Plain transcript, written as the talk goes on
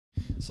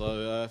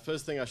So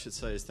first thing I should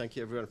say is thank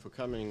you everyone for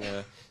coming.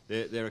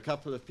 There are a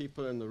couple of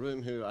people in the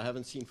room who I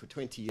haven't seen for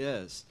 20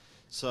 years.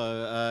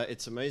 So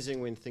it's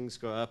amazing when things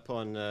go up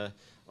on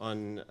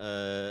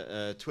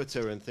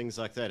Twitter and things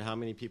like that, how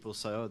many people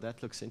say, oh,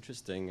 that looks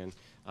interesting, and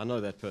I know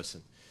that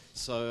person.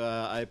 So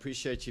I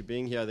appreciate you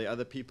being here. The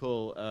other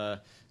people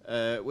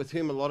with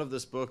whom a lot of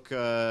this book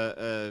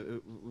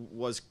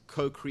was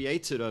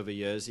co-created over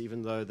years,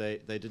 even though they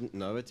didn't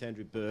know it.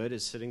 Andrew Bird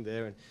is sitting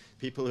there, and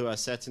people who I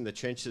sat in the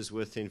trenches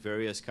with in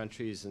various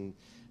countries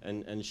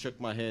and shook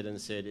my head and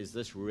said, is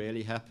this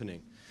really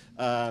happening?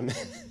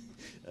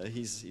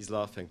 He's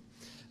laughing.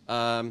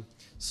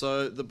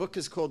 So the book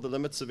is called The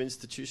Limits of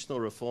Institutional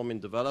Reform in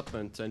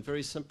Development, and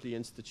very simply,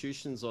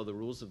 institutions are the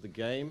rules of the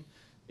game.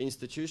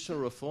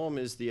 Institutional reform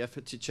is the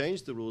effort to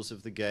change the rules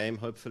of the game,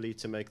 hopefully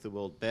to make the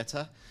world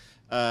better.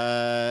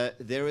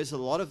 There is a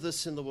lot of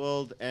this in the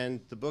world, and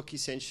the book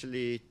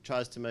essentially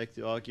tries to make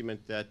the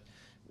argument that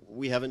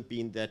we haven't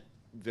been that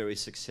very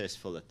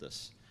successful at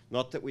this.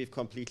 Not that we've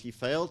completely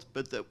failed,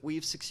 but that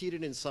we've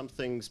succeeded in some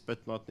things,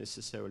 but not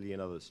necessarily in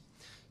others.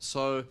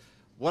 So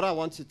what I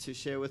wanted to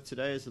share with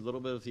today is a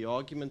little bit of the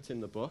argument in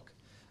the book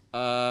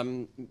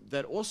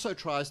that also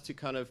tries to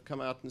kind of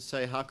come out and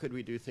say, how could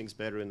we do things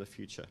better in the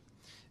future?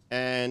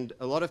 And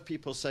a lot of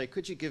people say,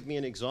 could you give me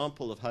an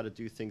example of how to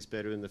do things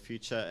better in the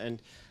future? And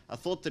I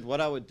thought that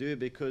what I would do,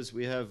 because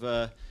we have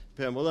Per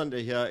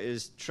Molander here,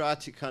 is try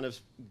to kind of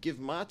give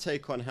my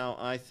take on how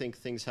I think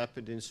things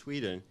happened in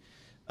Sweden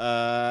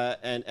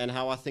and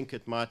how I think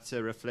it might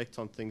reflect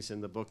on things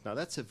in the book. Now,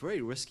 that's a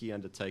very risky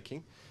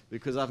undertaking,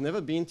 because I've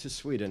never been to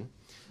Sweden,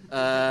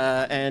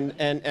 and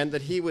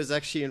that he was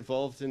actually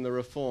involved in the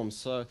reforms.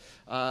 So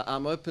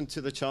I'm open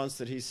to the chance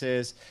that he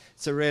says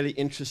it's a really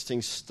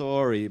interesting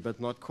story, but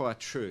not quite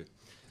true.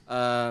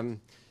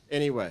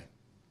 Anyway,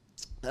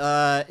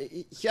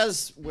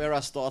 here's where I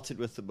started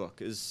with the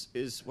book,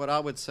 is what I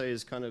would say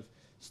is kind of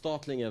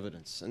startling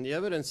evidence. And the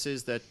evidence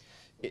is that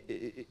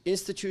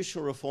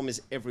institutional reform is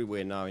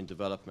everywhere now in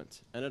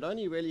development. And it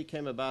only really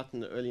came about in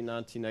the early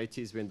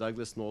 1980s when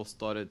Douglas North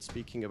started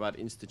speaking about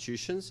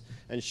institutions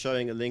and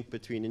showing a link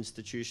between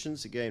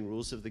institutions, again,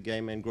 rules of the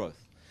game, and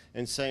growth.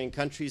 And saying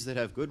countries that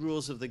have good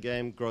rules of the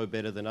game grow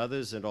better than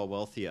others and are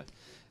wealthier.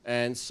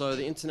 And so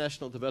the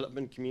international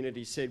development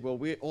community said, well,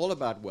 we're all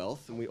about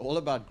wealth, and we're all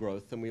about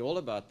growth, and we're all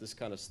about this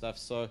kind of stuff.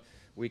 So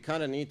we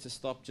kind of need to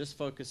stop just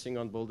focusing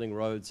on building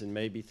roads and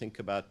maybe think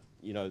about,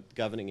 you know,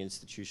 governing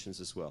institutions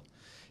as well.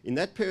 In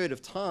that period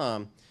of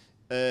time,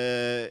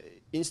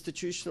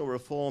 institutional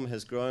reform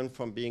has grown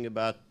from being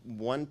about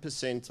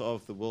 1%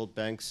 of the World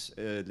Bank's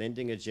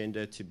lending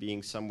agenda to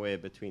being somewhere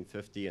between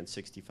 50 and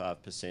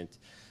 65%.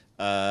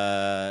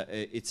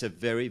 It's a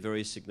very,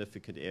 very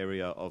significant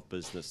area of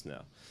business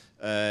now.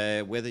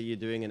 Whether you're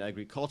doing an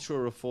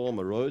agricultural reform,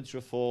 a roads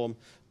reform,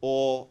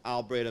 or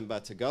our bread and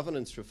butter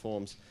governance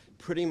reforms,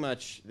 pretty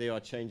much there are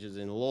changes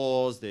in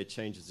laws, there are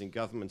changes in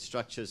government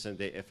structures, and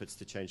there are efforts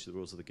to change the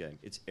rules of the game.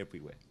 It's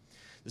everywhere.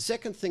 The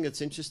second thing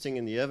that's interesting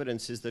in the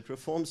evidence is that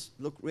reforms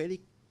look really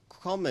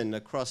common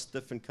across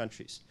different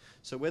countries.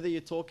 So whether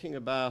you're talking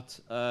about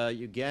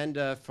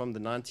Uganda from the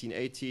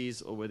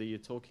 1980s, or whether you're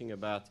talking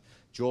about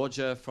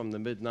Georgia from the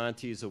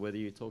mid-90s, or whether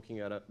you're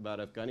talking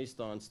about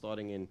Afghanistan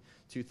starting in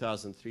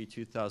 2003,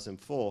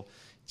 2004,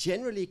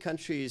 generally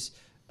countries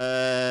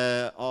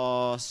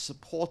are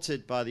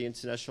supported by the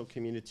international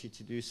community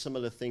to do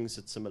similar things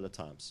at similar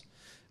times.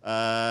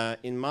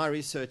 In my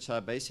research, I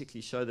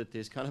basically show that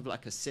there's kind of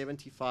like a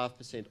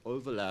 75%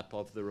 overlap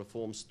of the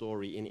reform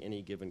story in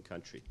any given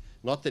country.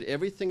 Not that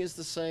everything is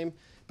the same,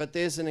 but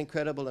there's an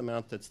incredible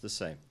amount that's the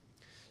same.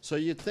 So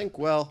you'd think,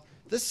 well,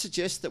 this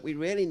suggests that we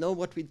really know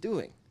what we're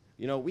doing.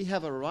 You know, we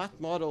have a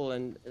right model,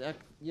 and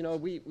you know,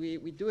 we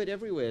do it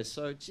everywhere,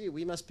 so gee,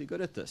 we must be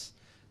good at this.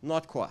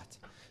 Not quite.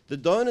 The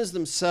donors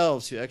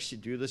themselves who actually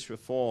do this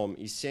reform,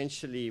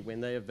 essentially,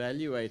 when they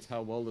evaluate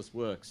how well this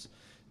works,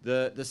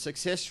 the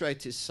success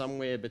rate is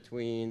somewhere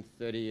between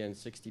 30 and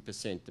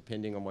 60%,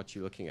 depending on what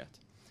you're looking at.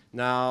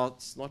 Now,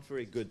 it's not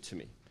very good to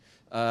me.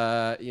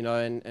 You know,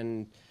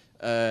 in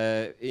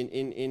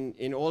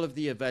all of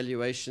the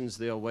evaluations,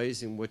 there are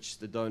ways in which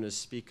the donors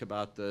speak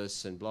about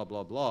this and blah,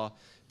 blah, blah.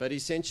 But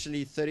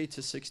essentially, 30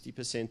 to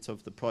 60%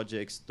 of the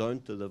projects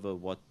don't deliver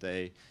what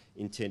they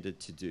intended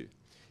to do.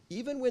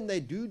 Even when they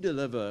do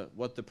deliver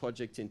what the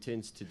project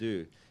intends to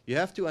do, you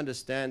have to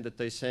understand that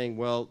they're saying,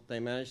 well, they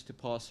managed to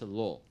pass a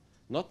law.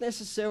 Not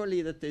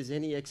necessarily that there's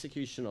any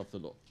execution of the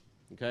law,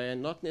 okay,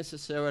 and not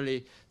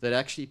necessarily that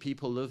actually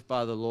people live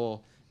by the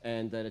law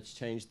and that it's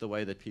changed the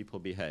way that people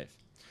behave.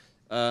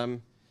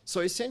 So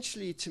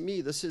essentially, to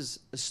me, this is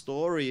a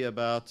story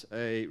about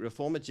a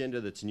reform agenda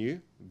that's new,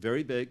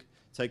 very big,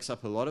 takes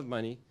up a lot of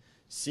money,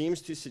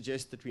 seems to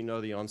suggest that we know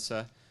the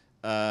answer,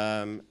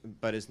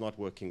 but is not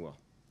working well.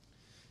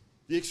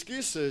 The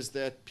excuses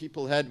that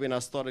people had when I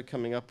started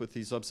coming up with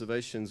these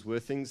observations were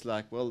things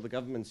like, well, the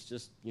government's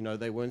just, you know,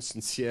 they weren't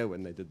sincere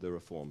when they did the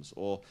reforms,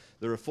 or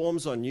the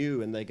reforms are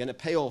new and they're going to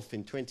pay off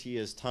in 20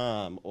 years'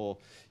 time, or,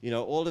 you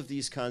know, all of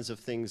these kinds of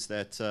things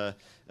that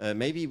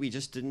maybe we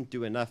just didn't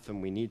do enough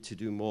and we need to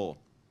do more.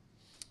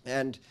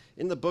 And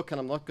in the book, and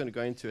I'm not going to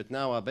go into it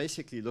now, I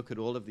basically look at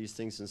all of these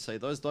things and say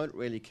those don't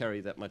really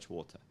carry that much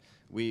water.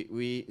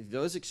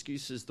 Those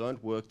excuses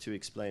don't work to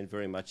explain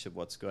very much of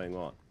what's going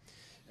on.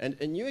 And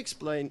a new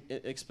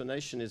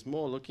explanation is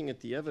more looking at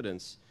the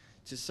evidence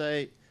to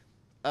say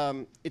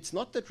it's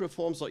not that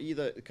reforms are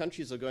either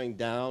countries are going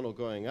down or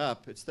going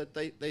up, it's that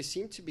they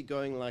seem to be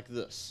going like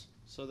this.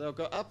 So they'll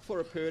go up for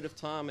a period of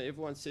time and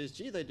everyone says,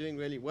 gee, they're doing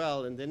really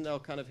well, and then they'll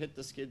kind of hit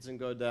the skids and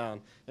go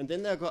down. And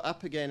then they'll go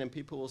up again and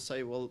people will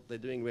say, well, they're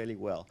doing really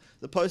well.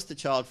 The poster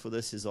child for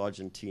this is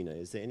Argentina.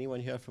 Is there anyone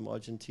here from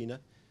Argentina?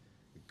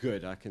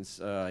 Good, I can,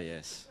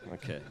 yes,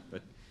 okay.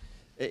 But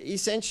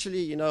essentially,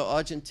 you know,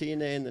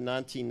 Argentina in the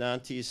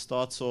 1990s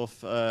starts off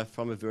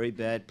from a very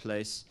bad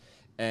place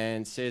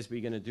and says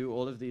we're going to do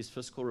all of these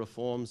fiscal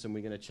reforms and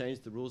we're going to change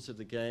the rules of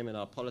the game and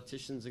our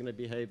politicians are going to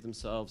behave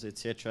themselves,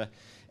 etc.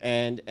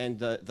 And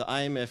the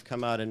IMF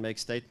come out and make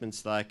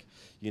statements like,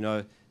 you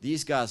know,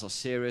 these guys are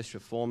serious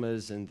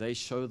reformers and they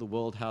show the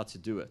world how to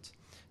do it.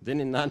 Then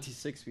in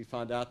 '96 we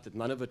found out that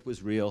none of it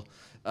was real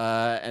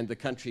and the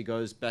country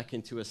goes back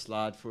into a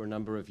slide for a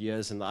number of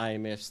years and the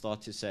IMF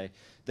start to say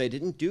they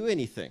didn't do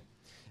anything.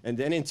 And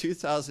then in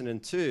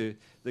 2002,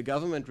 the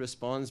government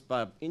responds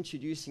by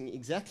introducing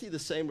exactly the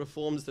same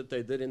reforms that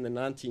they did in the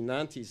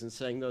 1990s and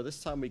saying, no,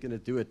 this time we're going to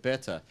do it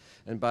better.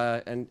 And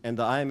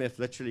the IMF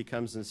literally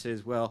comes and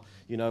says, well,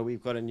 you know,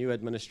 we've got a new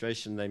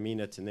administration, they mean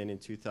it. And then in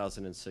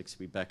 2006,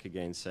 we're back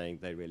again saying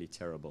they're really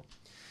terrible.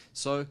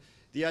 So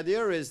the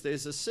idea is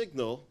there's a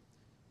signal,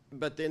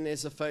 but then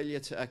there's a failure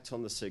to act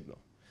on the signal.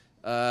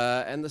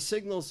 And the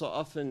signals are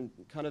often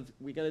kind of,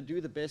 we're going to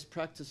do the best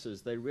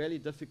practices. They're really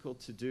difficult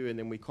to do, and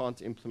then we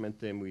can't implement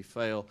them, we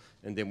fail,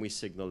 and then we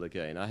signal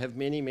again. I have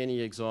many,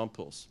 many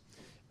examples.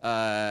 You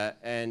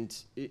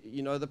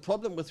know, the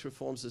problem with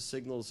reforms as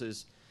signals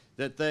is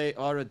that they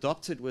are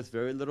adopted with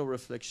very little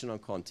reflection on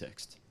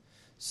context.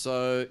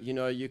 So, you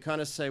know, you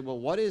kind of say, well,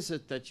 what is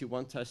it that you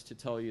want us to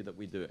tell you that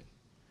we're doing?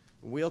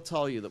 We'll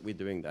tell you that we're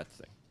doing that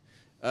thing.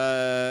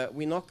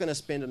 We're not going to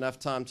spend enough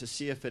time to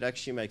see if it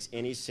actually makes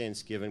any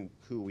sense given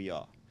who we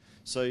are.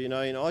 So, you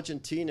know, in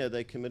Argentina,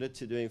 they committed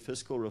to doing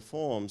fiscal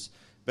reforms,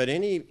 but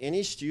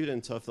any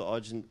student of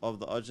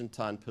the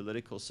Argentine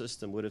political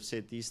system would have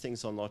said these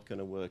things are not going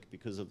to work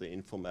because of the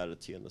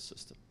informality in the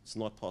system. It's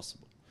not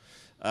possible.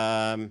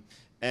 And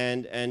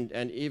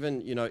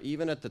even, you know,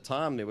 even at the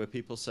time, there were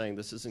people saying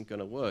this isn't going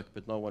to work,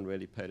 but no one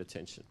really paid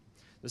attention.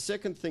 The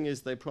second thing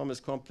is they promise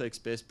complex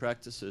best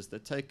practices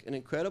that take an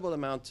incredible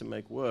amount to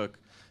make work,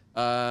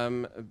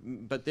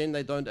 but then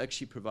they don't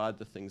actually provide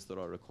the things that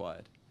are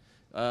required.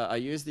 I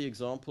use the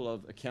example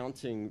of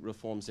accounting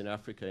reforms in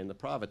Africa in the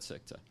private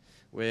sector,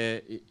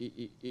 where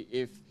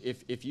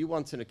if you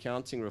want an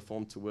accounting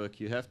reform to work,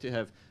 you have to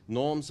have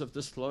norms of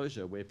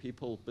disclosure where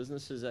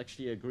businesses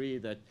actually agree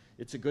that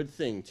it's a good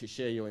thing to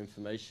share your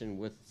information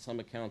with some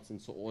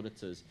accountants or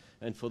auditors,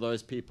 and for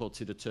those people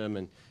to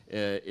determine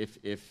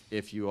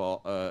if you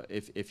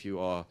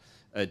are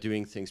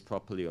doing things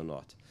properly or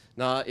not.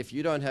 Now, if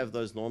you don't have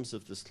those norms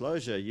of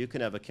disclosure, you can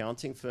have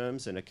accounting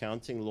firms and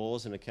accounting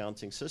laws and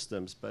accounting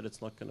systems, but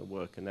it's not going to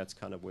work, and that's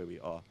kind of where we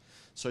are.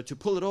 So to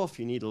pull it off,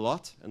 you need a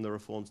lot, and the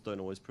reforms don't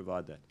always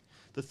provide that.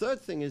 The third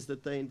thing is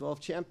that they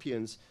involve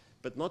champions,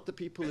 but not the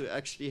people who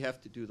actually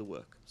have to do the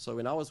work. So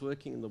when I was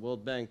working in the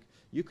World Bank,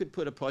 you could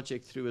put a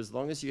project through as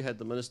long as you had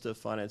the Minister of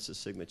Finance's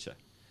signature.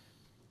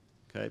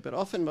 Okay, but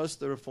often most of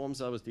the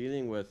reforms I was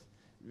dealing with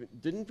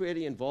didn't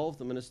really involve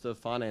the Minister of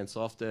Finance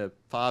after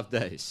 5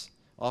 days.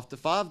 After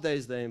 5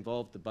 days, they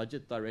involved the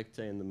budget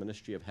director in the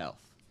Ministry of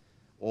Health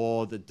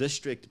or the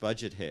district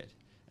budget head.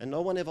 And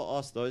no one ever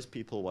asked those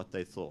people what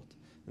they thought.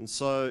 And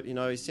so, you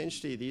know,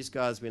 essentially these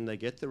guys, when they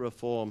get the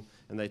reform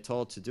and they're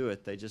told to do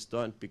it, they just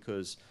don't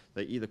because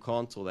they either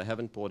can't or they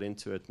haven't bought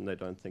into it and they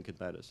don't think it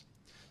matters.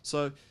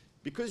 So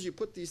because you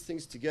put these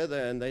things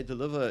together and they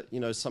deliver, you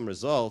know, some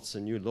results, a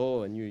new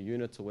law, a new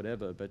unit or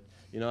whatever, but,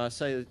 you know, I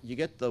say you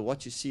get the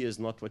what you see is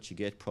not what you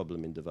get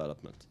problem in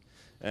development.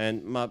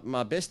 And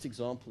my best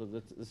example of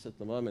this at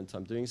the moment,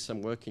 I'm doing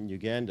some work in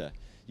Uganda.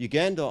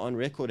 Uganda on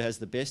record has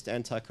the best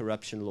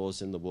anti-corruption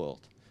laws in the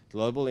world.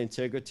 Global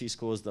Integrity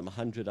scores them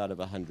 100 out of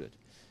 100.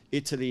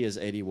 Italy is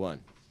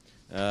 81.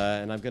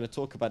 And I'm going to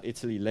talk about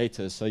Italy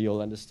later, so you'll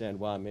understand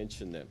why I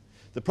mentioned them.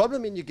 The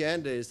problem in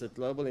Uganda is that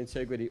Global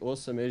Integrity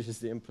also measures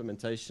the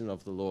implementation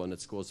of the law, and it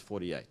scores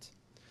 48.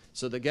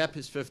 So the gap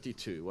is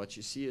 52. What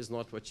you see is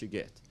not what you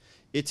get.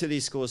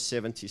 Italy scores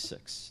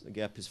 76. The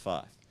gap is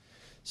 5.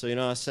 So, you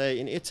know, I say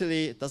in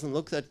Italy, it doesn't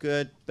look that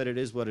good, but it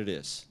is what it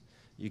is.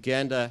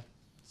 Uganda,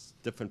 it's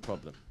a different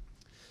problem.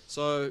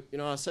 So, you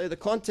know, I say the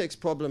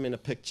context problem in a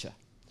picture.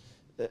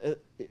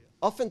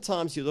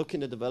 Oftentimes you look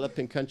in a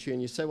developing country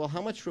and you say, well,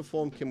 how much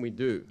reform can we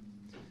do?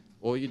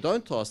 Or you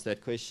don't ask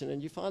that question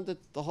and you find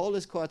that the whole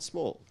is quite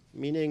small,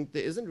 meaning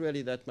there isn't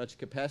really that much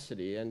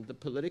capacity and the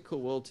political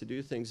will to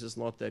do things is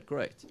not that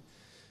great.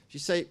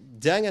 You say,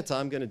 dang it,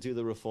 I'm going to do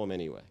the reform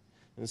anyway.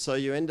 And so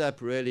you end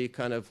up really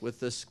kind of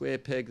with this square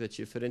peg that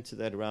you fit into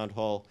that round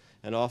hole,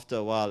 and after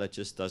a while it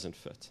just doesn't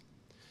fit.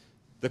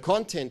 The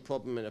content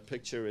problem in a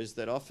picture is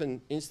that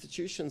often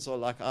institutions are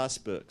like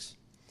icebergs.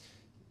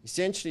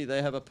 Essentially,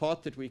 they have a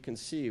part that we can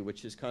see,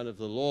 which is kind of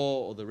the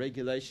law or the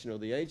regulation or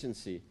the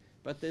agency,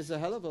 but there's a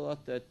hell of a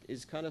lot that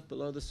is kind of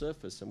below the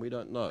surface and we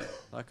don't know.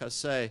 Like I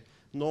say,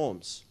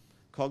 norms,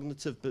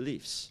 cognitive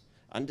beliefs,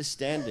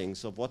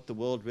 understandings of what the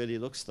world really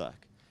looks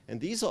like. And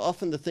these are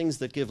often the things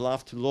that give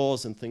life to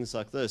laws and things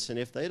like this. And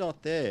if they're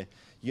not there,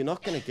 you're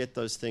not going to get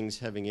those things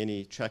having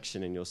any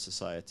traction in your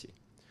society.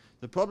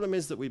 The problem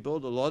is that we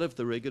build a lot of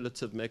the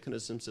regulative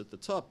mechanisms at the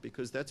top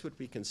because that's what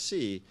we can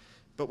see,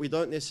 but we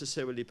don't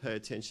necessarily pay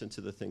attention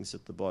to the things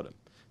at the bottom.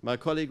 My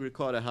colleague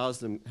Ricardo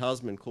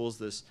Hausman calls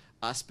this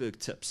iceberg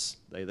tips.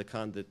 They're the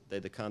kind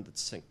that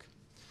sink.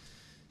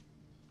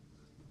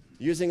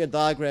 Using a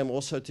diagram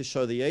also to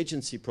show the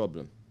agency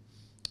problem.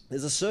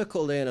 There's a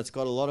circle there and it's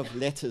got a lot of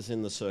letters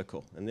in the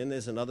circle, and then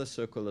there's another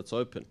circle that's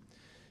open.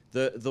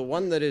 The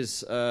one that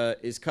is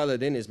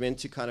colored in is meant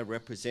to kind of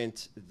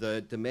represent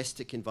the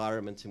domestic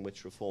environment in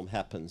which reform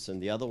happens,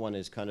 and the other one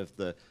is kind of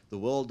the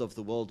world of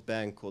the World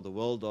Bank or the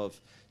world of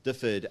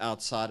DFID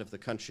outside of the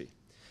country.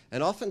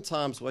 And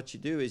oftentimes what you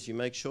do is you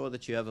make sure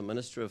that you have a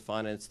Minister of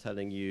Finance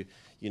telling you,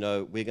 you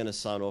know, we're going to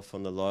sign off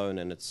on the loan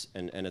and it's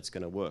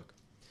going to work.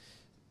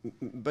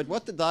 But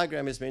what the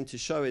diagram is meant to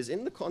show is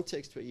in the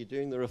context where you're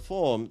doing the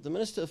reform, the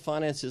Minister of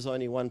Finance is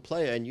only one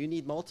player and you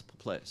need multiple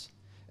players.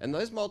 And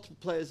those multiple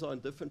players are in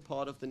different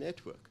part of the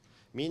network,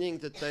 meaning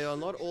that they are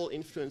not all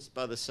influenced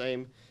by the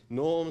same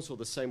norms or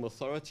the same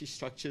authority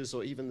structures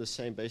or even the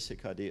same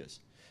basic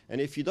ideas.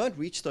 And if you don't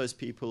reach those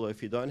people, or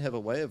if you don't have a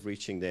way of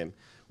reaching them,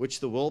 which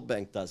the World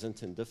Bank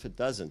doesn't and DFID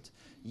doesn't,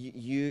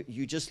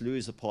 you just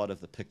lose a part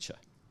of the picture.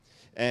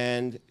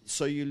 And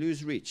so you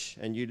lose reach,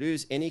 and you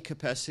lose any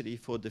capacity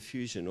for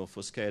diffusion or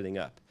for scaling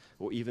up,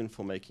 or even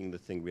for making the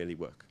thing really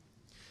work.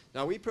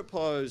 Now we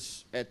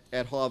propose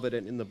at Harvard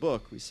and in the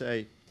book, we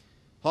say,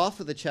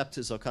 half of the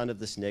chapters are kind of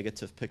this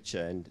negative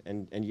picture,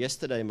 and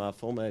yesterday my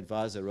former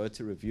advisor wrote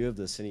a review of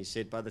this, and he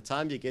said, by the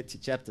time you get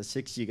to chapter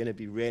 6, you're going to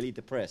be really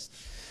depressed.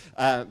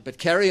 But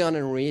carry on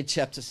and read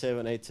chapter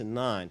 7, 8, and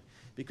 9,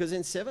 because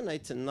in 7,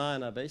 8, and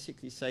 9, I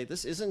basically say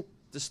this isn't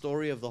the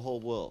story of the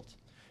whole world.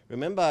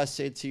 Remember I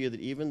said to you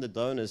that even the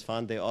donors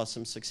find there are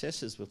some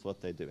successes with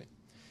what they're doing.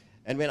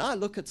 And when I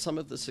look at some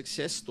of the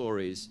success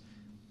stories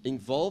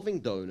involving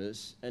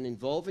donors and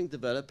involving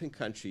developing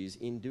countries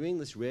in doing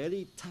this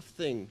really tough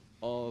thing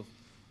of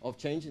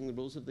changing the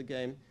rules of the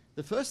game,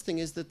 the first thing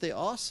is that there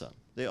are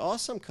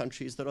some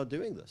countries that are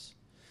doing this.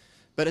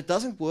 But it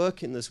doesn't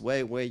work in this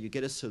way where you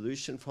get a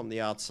solution from the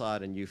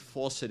outside and you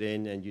force it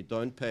in and you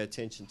don't pay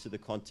attention to the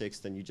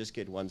context and you just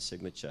get one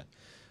signature.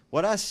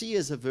 What I see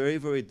is a very,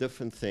 very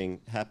different thing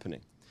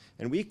happening.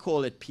 And we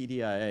call it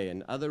PDIA,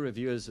 and other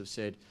reviewers have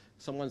said,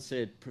 someone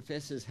said,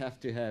 professors have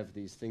to have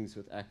these things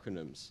with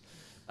acronyms.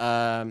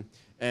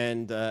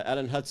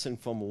 Alan Hudson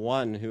from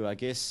One, who I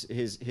guess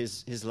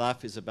his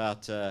life is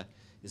about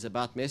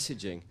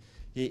messaging,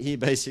 he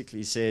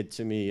basically said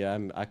to me,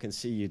 I can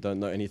see you don't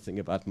know anything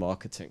about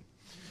marketing.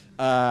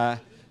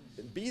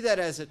 Be that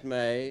as it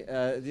may,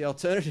 the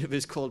alternative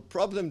is called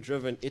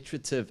problem-driven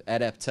iterative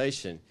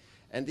adaptation.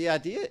 And the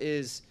idea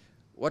is,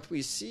 what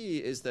we see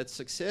is that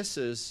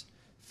successes,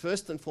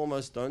 first and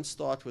foremost, don't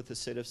start with a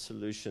set of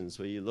solutions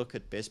where you look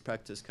at best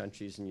practice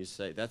countries and you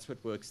say, that's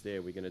what works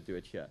there, we're going to do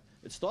it here.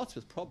 It starts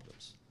with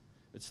problems.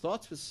 It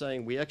starts with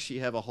saying we actually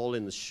have a hole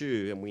in the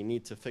shoe and we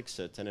need to fix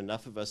it, and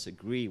enough of us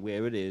agree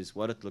where it is,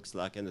 what it looks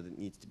like, and that it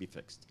needs to be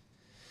fixed.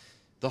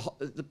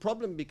 The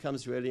problem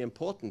becomes really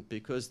important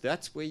because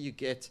that's where you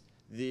get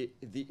the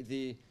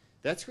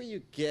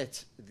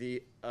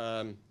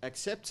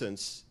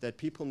acceptance that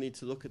people need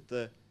to look at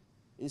the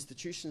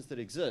institutions that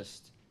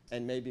exist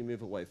and maybe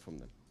move away from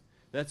them.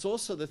 That's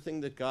also the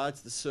thing that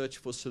guides the search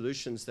for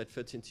solutions that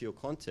fit into your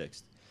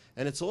context.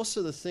 And it's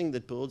also the thing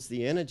that builds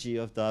the energy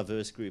of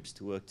diverse groups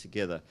to work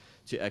together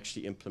to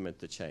actually implement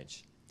the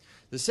change.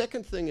 The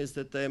second thing is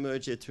that they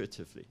emerge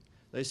iteratively.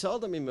 They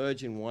seldom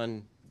emerge in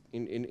one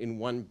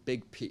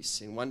big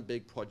piece, in one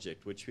big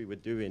project, which we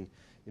would do in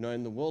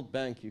the World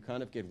Bank. You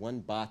kind of get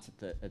one bite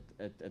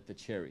at the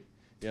cherry.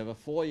 You have a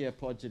 4-year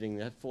project. In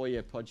that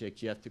 4-year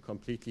project, you have to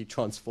completely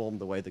transform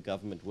the way the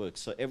government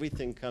works. So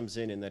everything comes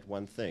in that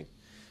one thing.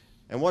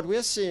 And what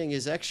we're seeing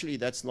is actually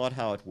that's not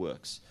how it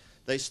works.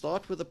 They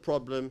start with a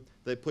problem,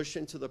 they push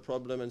into the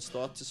problem and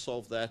start to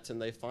solve that,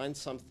 and they find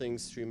some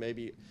things through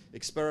maybe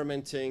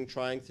experimenting,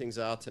 trying things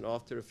out, and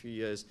after a few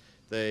years,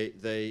 they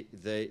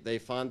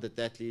find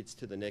that leads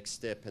to the next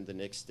step and the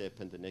next step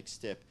and the next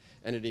step,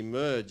 and it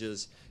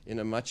emerges in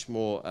a much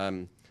more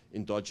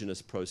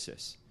endogenous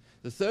process.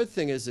 The third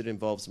thing is it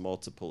involves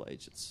multiple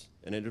agents,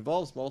 and it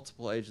involves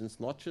multiple agents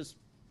not just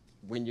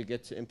when you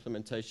get to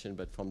implementation,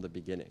 but from the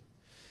beginning.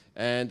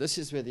 And this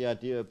is where the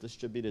idea of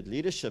distributed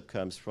leadership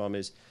comes from,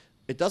 is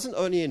it doesn't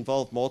only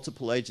involve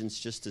multiple agents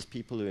just as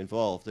people who are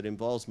involved, it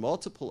involves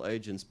multiple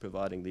agents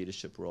providing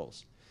leadership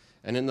roles.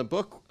 And in the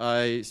book,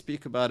 I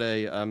speak about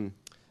a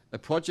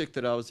project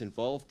that I was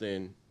involved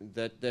in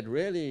that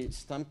really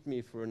stumped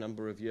me for a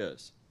number of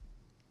years.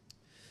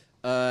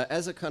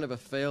 as a kind of a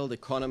failed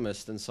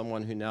economist and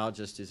someone who now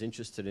just is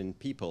interested in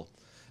people,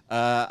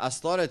 I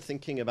started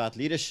thinking about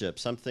leadership,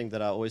 something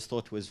that I always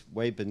thought was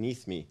way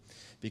beneath me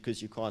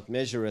because you can't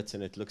measure it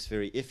and it looks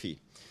very iffy.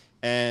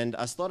 And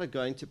I started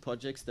going to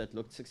projects that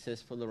looked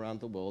successful around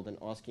the world and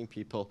asking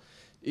people,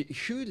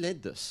 who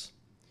led this?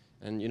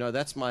 And, you know,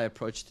 that's my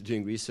approach to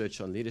doing research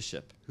on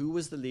leadership. Who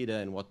was the leader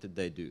and what did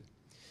they do?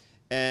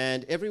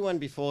 And everyone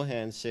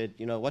beforehand said,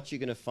 you know, what you're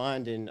going to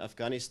find in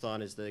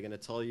Afghanistan is they're going to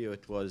tell you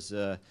it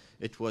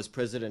was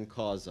President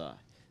Karzai.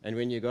 And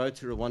when you go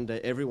to Rwanda,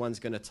 everyone's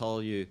going to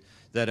tell you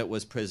that it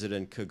was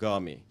President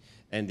Kagame.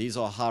 And these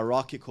are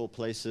hierarchical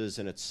places,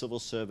 and it's civil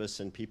service,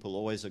 and people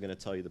always are going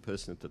to tell you the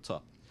person at the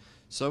top.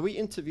 So we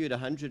interviewed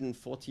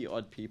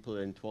 140-odd people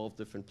in 12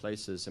 different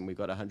places, and we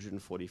got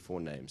 144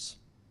 names.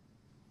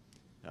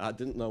 I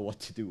didn't know what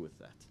to do with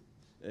that.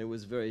 It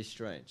was very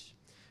strange.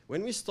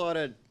 When we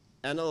started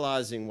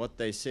analyzing what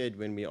they said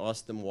when we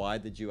asked them, why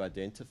did you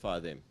identify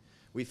them,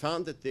 we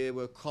found that there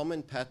were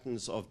common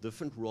patterns of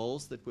different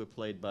roles that were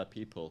played by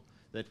people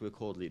that were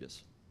called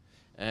leaders.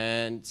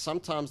 And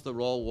sometimes the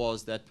role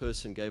was that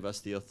person gave us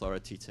the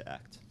authority to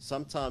act.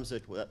 Sometimes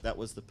that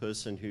was the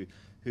person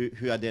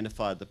who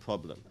identified the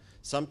problem.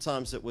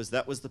 Sometimes that was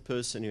the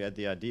person who had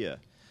the idea.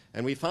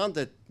 And we found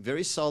that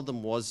very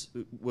seldom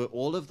were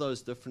all of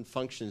those different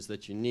functions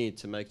that you need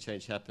to make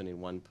change happen in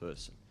one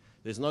person.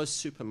 There's no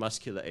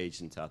supermuscular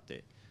agent out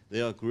there.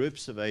 There are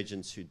groups of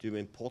agents who do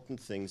important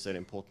things at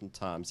important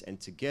times,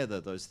 and together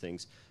those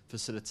things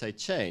facilitate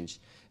change.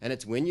 And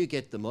it's when you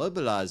get the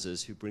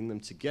mobilizers who bring them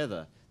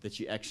together that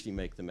you actually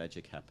make the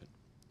magic happen.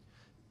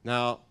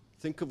 Now,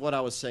 think of what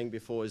I was saying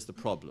before is the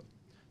problem.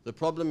 The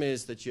problem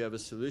is that you have a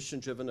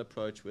solution-driven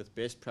approach with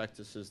best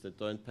practices that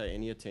don't pay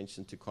any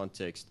attention to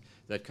context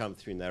that come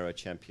through narrow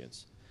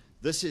champions.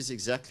 This is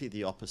exactly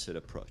the opposite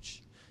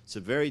approach. It's a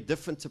very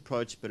different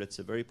approach, but it's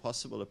a very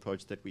possible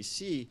approach that we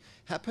see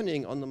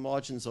happening on the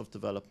margins of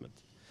development.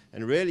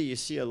 And really, you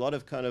see a lot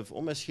of kind of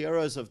almost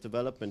heroes of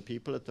development,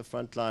 people at the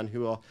front line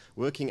who are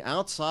working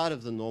outside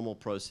of the normal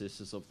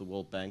processes of the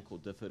World Bank or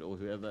DFID or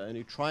whoever, and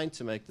who are trying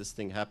to make this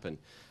thing happen.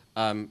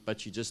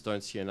 But you just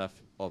don't see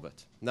enough of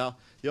it. Now,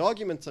 the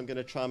argument I'm going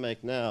to try and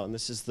make now, and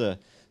this is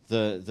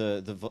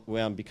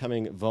where I'm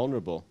becoming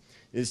vulnerable,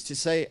 is to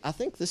say, I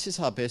think this is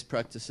how best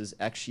practices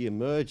actually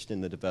emerged in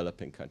the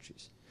developing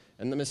countries.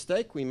 And the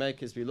mistake we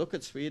make is we look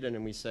at Sweden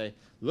and we say,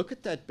 look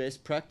at that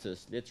best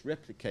practice, let's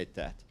replicate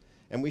that.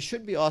 And we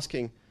should be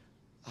asking,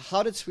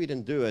 how did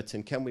Sweden do it,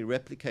 and can we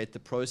replicate the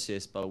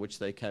process by which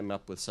they came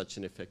up with such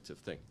an effective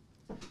thing?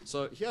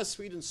 So here's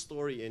Sweden's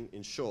story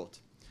in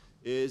short,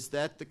 is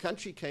that the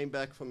country came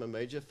back from a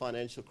major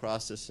financial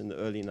crisis in the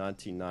early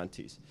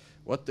 1990s.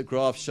 What the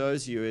graph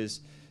shows you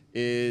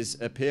is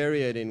a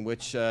period in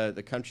which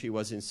the country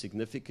was in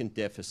significant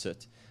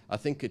deficit. I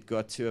think it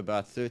got to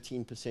about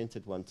 13%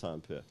 at one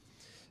time per.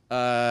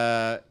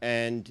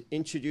 And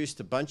introduced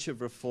a bunch of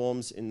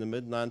reforms in the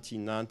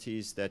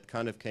mid-1990s that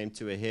kind of came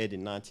to a head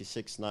in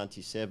 96,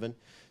 97,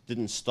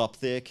 didn't stop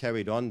there,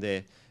 carried on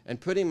there, and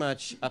pretty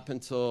much up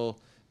until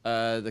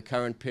the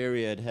current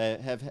period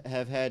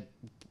have had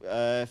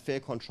fair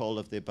control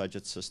of their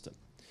budget system.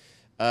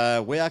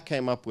 Where I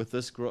came up with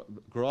this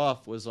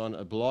graph was on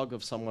a blog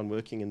of someone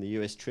working in the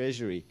US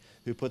Treasury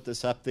who put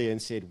this up there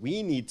and said,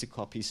 we need to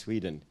copy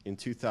Sweden in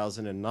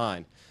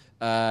 2009.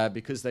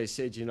 Because they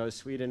said, you know,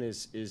 Sweden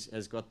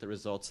has got the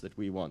results that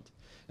we want.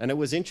 And it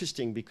was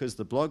interesting because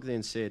the blog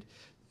then said,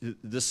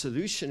 the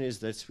solution is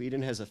that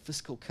Sweden has a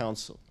fiscal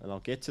council, and I'll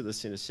get to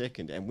this in a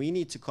second, and we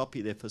need to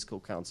copy their fiscal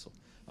council.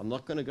 I'm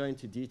not going to go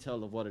into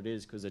detail of what it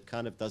is because it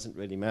kind of doesn't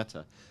really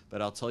matter,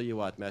 but I'll tell you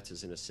why it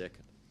matters in a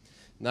second.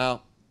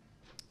 Now,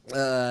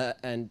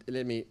 and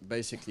let me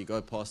basically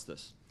go past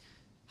this.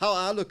 How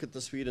I look at the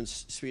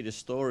Swedish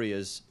story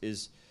is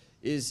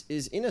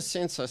in a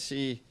sense I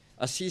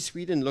see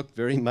Sweden look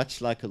very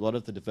much like a lot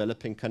of the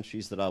developing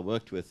countries that I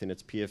worked with in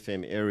its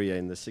PFM area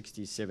in the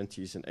 60s,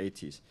 70s, and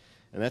 80s.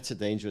 And that's a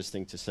dangerous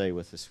thing to say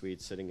with a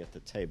Swede sitting at the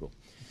table.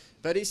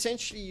 But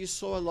essentially, you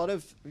saw a lot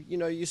of,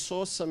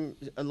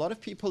 a lot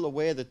of people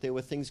aware that there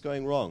were things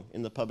going wrong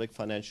in the public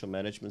financial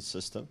management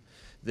system,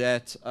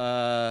 that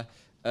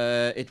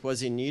it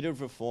was in need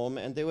of reform,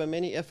 and there were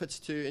many efforts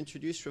to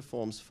introduce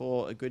reforms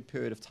for a good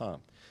period of time.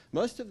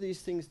 Most of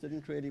these things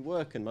didn't really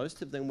work, and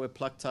most of them were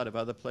plucked out of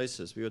other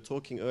places. We were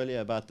talking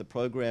earlier about the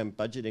program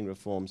budgeting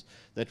reforms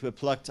that were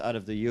plucked out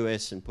of the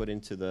US and put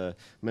into the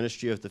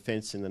Ministry of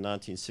Defense in the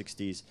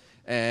 1960s.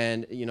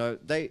 And, you know,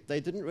 they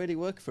didn't really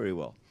work very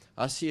well.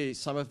 I see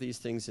some of these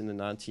things in the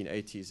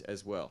 1980s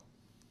as well.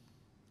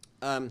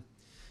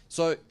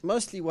 So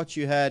mostly what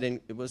you had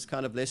it was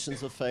kind of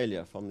lessons of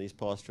failure from these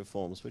past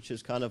reforms, which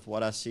is kind of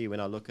what I see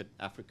when I look at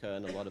Africa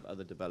and a lot of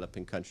other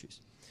developing countries.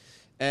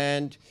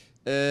 And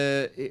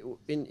in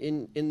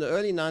the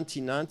early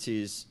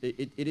 1990s,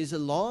 it is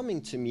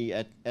alarming to me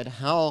at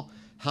how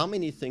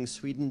many things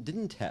Sweden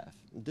didn't have.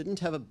 It didn't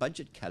have a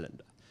budget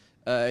calendar.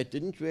 It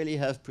didn't really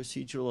have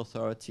procedural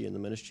authority in the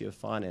Ministry of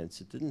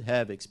Finance. It didn't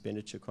have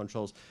expenditure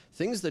controls.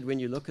 Things that when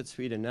you look at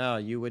Sweden now,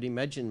 you would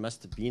imagine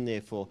must have been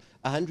there for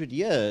 100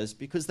 years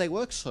because they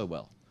work so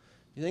well.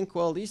 You think,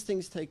 well, these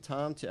things take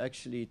time to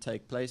actually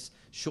take place.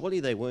 Surely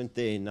they weren't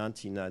there in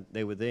 1990.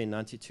 They were there in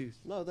 92.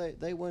 No,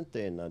 they weren't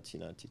there in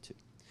 1992.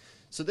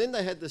 So then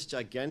they had this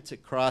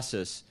gigantic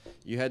crisis.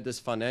 You had this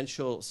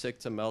financial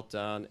sector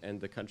meltdown, and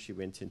the country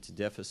went into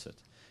deficit.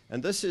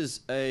 And this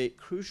is a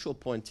crucial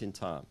point in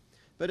time.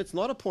 But it's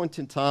not a point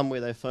in time where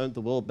they phoned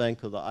the World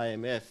Bank or the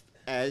IMF,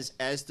 as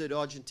did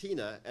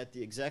Argentina at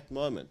the exact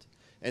moment,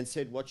 and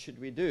said, what should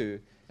we do?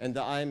 And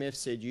the IMF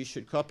said, you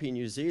should copy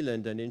New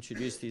Zealand and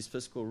introduce these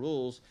fiscal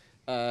rules,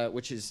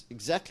 which is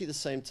exactly the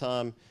same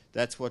time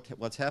that's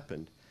what's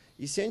happened.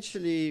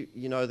 Essentially,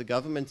 you know, the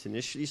government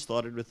initially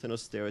started with an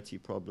austerity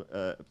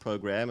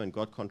program and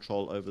got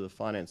control over the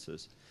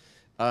finances.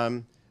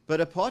 But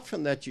apart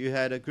from that, you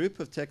had a group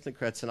of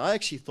technocrats, and I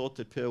actually thought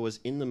that Per was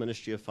in the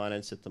Ministry of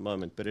Finance at the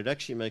moment, but it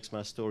actually makes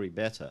my story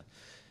better.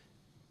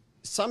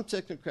 Some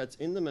technocrats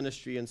in the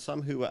ministry and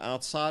some who were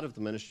outside of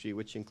the ministry,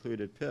 which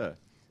included Per.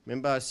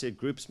 Remember I said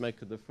groups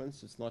make a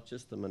difference, it's not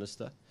just the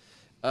minister,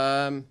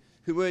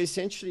 who were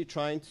essentially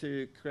trying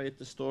to create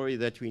the story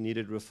that we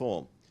needed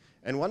reform.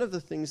 And one of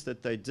the things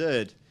that they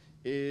did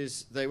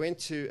is they went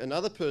to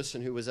another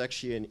person who was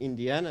actually in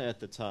Indiana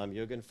at the time,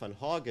 Jürgen van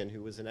Hagen,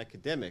 who was an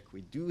academic.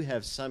 We do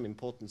have some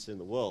importance in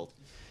the world,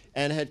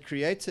 and had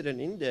created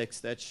an index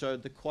that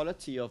showed the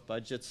quality of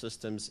budget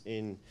systems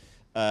in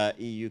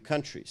EU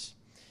countries.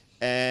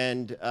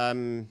 And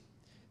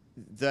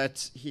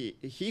that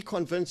he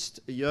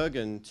convinced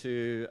Jürgen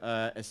to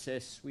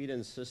assess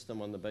Sweden's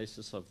system on the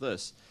basis of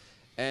this.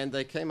 And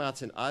they came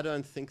out, and I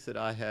don't think that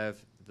I have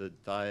the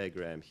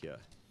diagram here.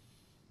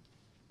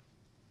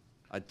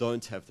 I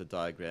don't have the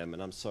diagram,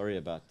 and I'm sorry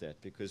about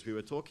that, because we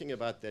were talking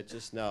about that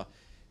just now.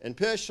 And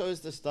Per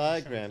shows this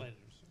diagram.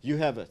 You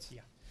have it.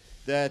 Yeah.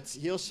 That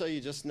he'll show you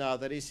just now,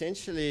 that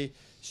essentially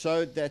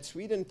showed that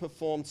Sweden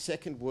performed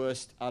second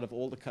worst out of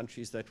all the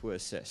countries that were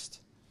assessed.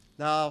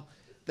 Now,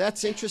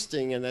 that's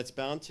interesting, and that's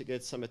bound to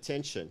get some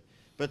attention.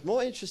 But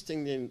more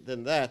interesting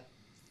than that,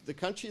 the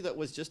country that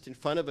was just in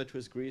front of it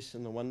was Greece,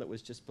 and the one that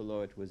was just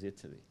below it was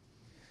Italy.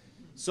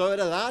 So it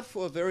allowed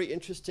for a very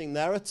interesting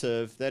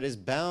narrative that is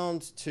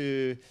bound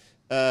to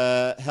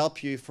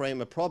help you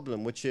frame a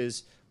problem, which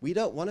is we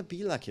don't want to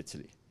be like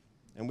Italy.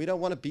 And we don't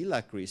want to be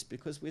like Greece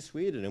because we're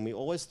Sweden, and we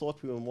always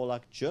thought we were more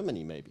like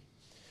Germany, maybe.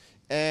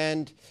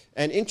 And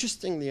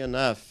interestingly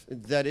enough,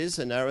 that is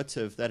a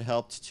narrative that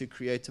helped to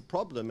create a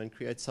problem and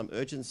create some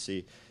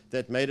urgency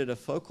that made it a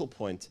focal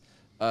point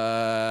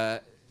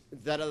that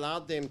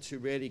allowed them to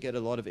really get a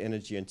lot of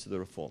energy into the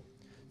reform.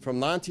 From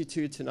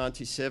 92 to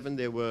 97,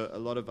 there were a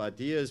lot of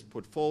ideas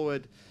put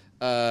forward,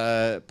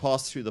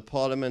 passed through the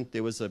parliament.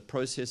 There was a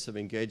process of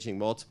engaging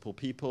multiple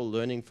people,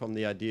 learning from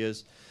the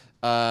ideas,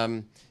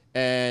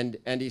 and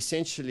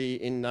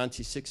essentially in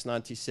 96,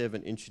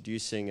 97,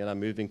 introducing, and I'm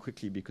moving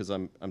quickly because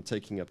I'm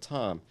taking up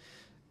time,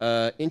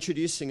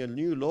 introducing a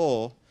new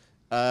law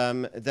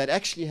that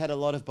actually had a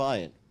lot of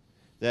buy-in,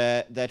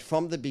 that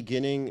from the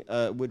beginning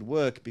would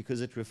work because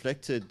it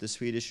reflected the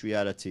Swedish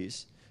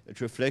realities. It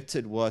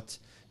reflected what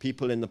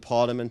people in the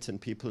parliament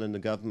and people in the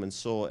government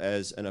saw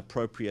as an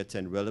appropriate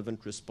and relevant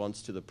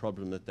response to the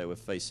problem that they were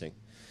facing.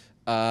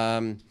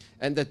 And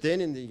that then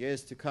in the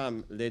years to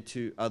come led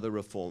to other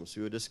reforms.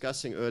 We were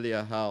discussing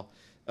earlier how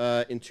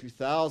in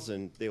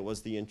 2000 there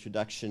was the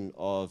introduction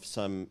of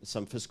some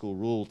fiscal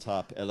rule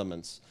type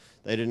elements.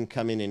 They didn't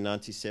come in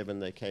 97,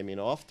 they came in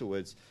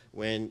afterwards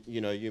when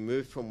you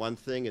moved from one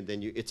thing and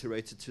then you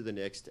iterated to the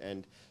next,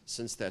 and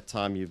since that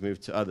time you've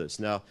moved to others.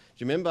 Now, do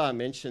you remember I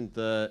mentioned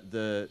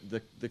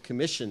the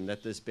commission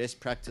that this best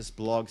practice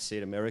blog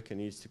said America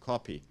needs to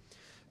copy?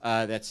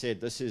 That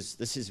said this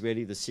is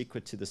really the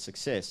secret to the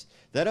success.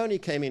 That only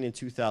came in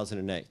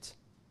 2008.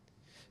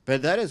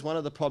 But that is one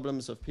of the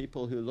problems of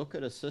people who look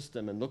at a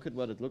system and look at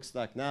what it looks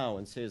like now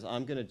and says,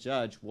 I'm going to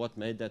judge what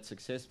made that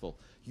successful.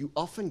 You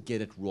often get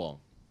it wrong.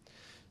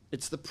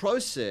 It's the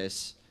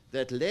process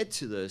that led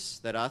to this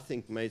that I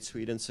think made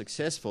Sweden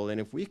successful. And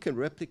if we can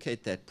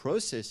replicate that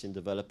process in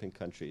developing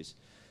countries,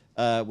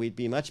 we'd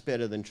be much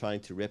better than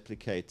trying to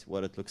replicate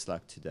what it looks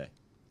like today.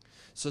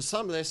 So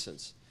some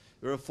lessons.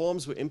 The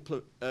reforms were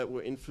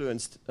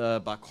influenced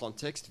by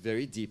context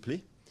very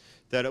deeply.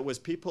 That it was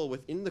people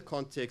within the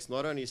context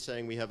not only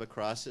saying we have a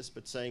crisis,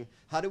 but saying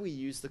how do we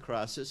use the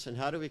crisis and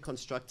how do we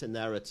construct a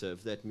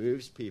narrative that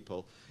moves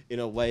people in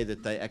a way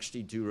that they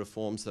actually do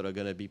reforms that are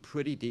going to be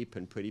pretty deep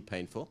and pretty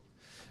painful.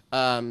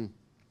 And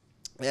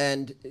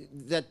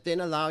that then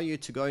allow you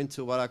to go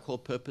into what I call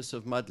purpose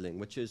of muddling,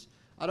 which is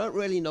I don't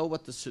really know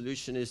what the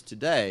solution is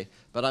today,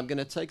 but I'm going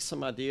to take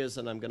some ideas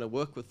and I'm going to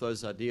work with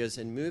those ideas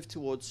and move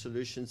towards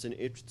solutions in an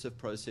iterative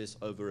process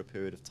over a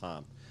period of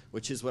time,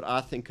 which is what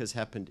I think has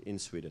happened in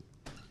Sweden.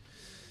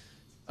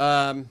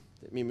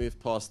 Let me move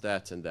past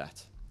that and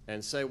that.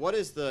 and say, what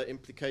is the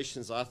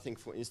implications, I think,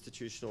 for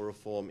institutional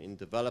reform in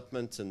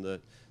development and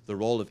the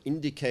role of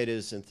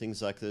indicators and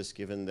things like this,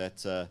 given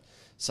that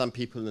some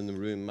people in the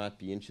room might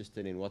be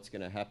interested in what's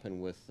going to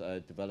happen with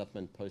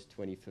development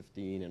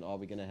post-2015, and are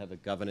we going to have a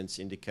governance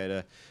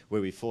indicator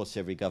where we force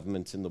every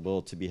government in the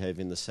world to behave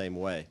in the same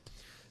way?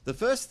 The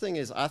first thing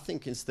is, I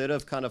think, instead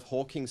of kind of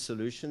hawking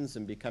solutions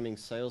and becoming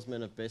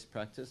salesmen of best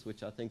practice,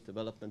 which I think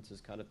development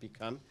has kind of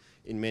become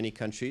in many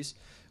countries,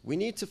 we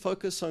need to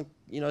focus on,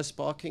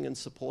 sparking and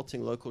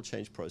supporting local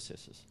change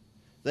processes.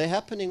 They're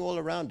happening all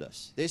around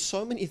us. There's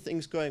so many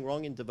things going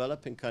wrong in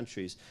developing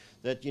countries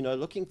that,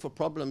 looking for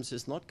problems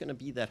is not going to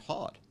be that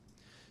hard.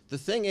 The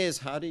thing is,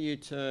 how do you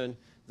turn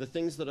the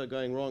things that are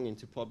going wrong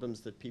into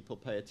problems that people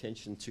pay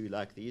attention to,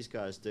 like these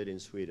guys did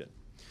in Sweden?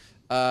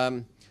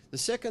 The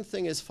second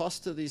thing is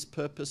foster these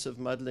purpose of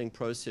muddling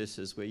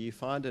processes where you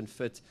find and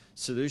fit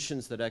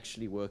solutions that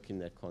actually work in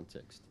that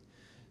context.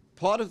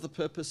 Part of the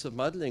purpose of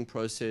muddling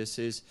process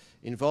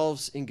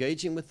involves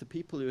engaging with the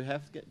people who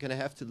are going to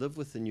have to live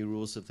with the new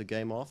rules of the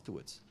game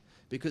afterwards.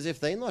 Because if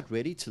they're not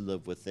ready to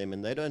live with them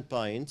and they don't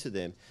buy into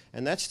them,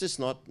 and that's just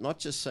not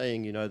just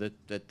saying,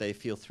 that they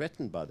feel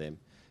threatened by them,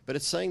 but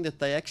it's saying that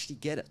they actually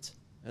get it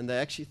and they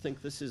actually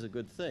think this is a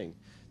good thing,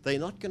 they're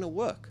not going to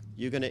work.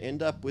 You're going to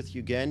end up with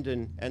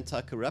Ugandan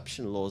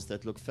anti-corruption laws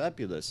that look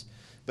fabulous,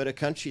 but a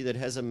country that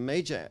has a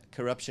major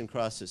corruption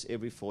crisis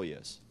every 4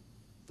 years.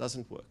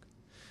 Doesn't work.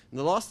 And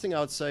the last thing I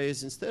would say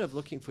is, instead of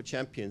looking for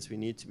champions, we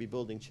need to be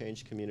building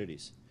change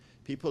communities.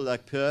 People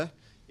like Per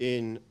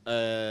in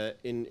a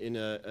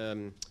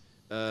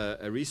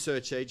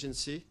research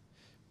agency,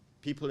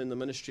 people in the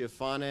Ministry of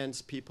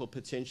Finance, people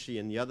potentially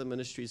in the other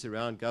ministries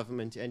around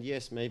government, and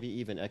yes, maybe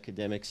even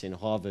academics in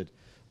Harvard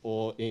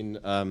or in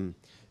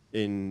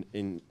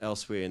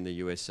elsewhere in the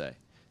USA.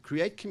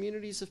 Create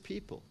communities of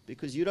people,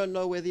 because you don't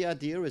know where the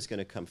idea is going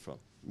to come from.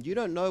 You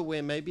don't know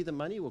where maybe the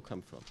money will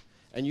come from.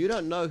 And you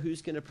don't know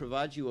who's going to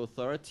provide you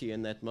authority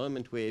in that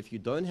moment where, if you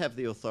don't have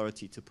the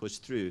authority to push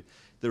through,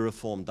 the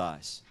reform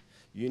dies.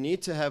 You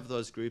need to have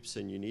those groups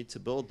and you need to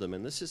build them.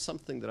 And this is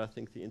something that I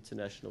think the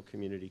international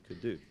community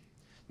could do.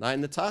 Now, in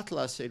the title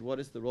I said, what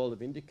is the role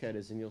of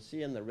indicators? And you'll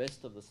see in the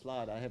rest of the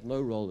slide, I have no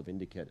role of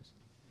indicators.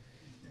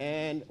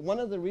 And one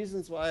of the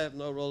reasons why I have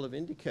no role of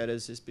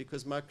indicators is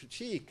because my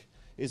critique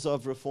is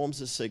of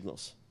reforms as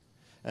signals.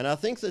 And I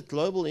think that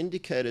global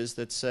indicators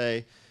that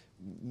say,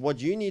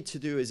 what you need to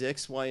do is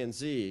X, Y, and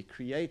Z,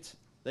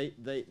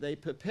 they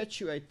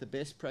perpetuate the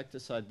best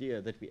practice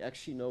idea that we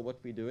actually know what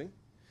we're doing,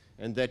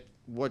 and that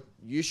what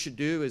you should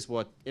do is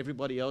what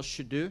everybody else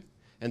should do,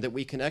 and that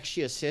we can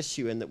actually assess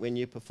you, and that when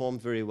you perform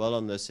very well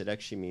on this, it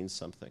actually means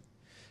something.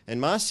 And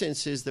my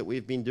sense is that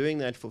we've been doing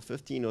that for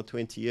 15 or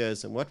 20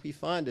 years, and what we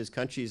find is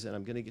countries, and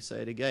I'm going to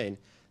say it again,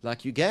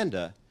 like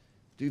Uganda,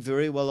 do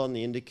very well on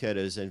the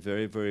indicators and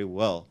very, very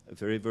well,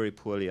 very, very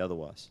poorly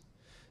otherwise.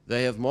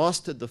 They have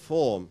mastered the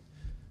form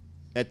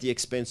at the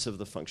expense of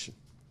the function.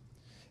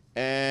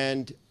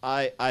 And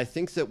I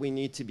think that we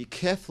need to be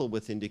careful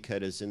with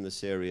indicators in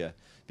this area,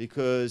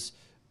 because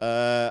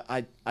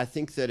I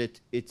think that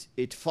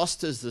it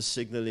fosters the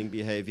signaling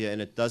behavior,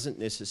 and it doesn't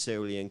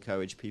necessarily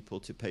encourage people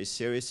to pay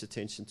serious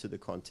attention to the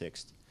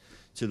context,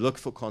 to look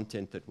for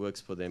content that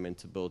works for them, and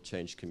to build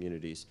change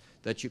communities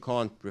that you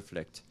can't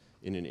reflect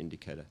in an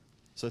indicator.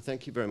 So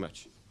thank you very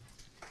much.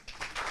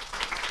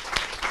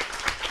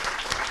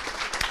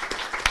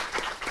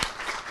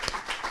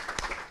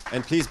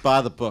 And please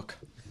buy the book.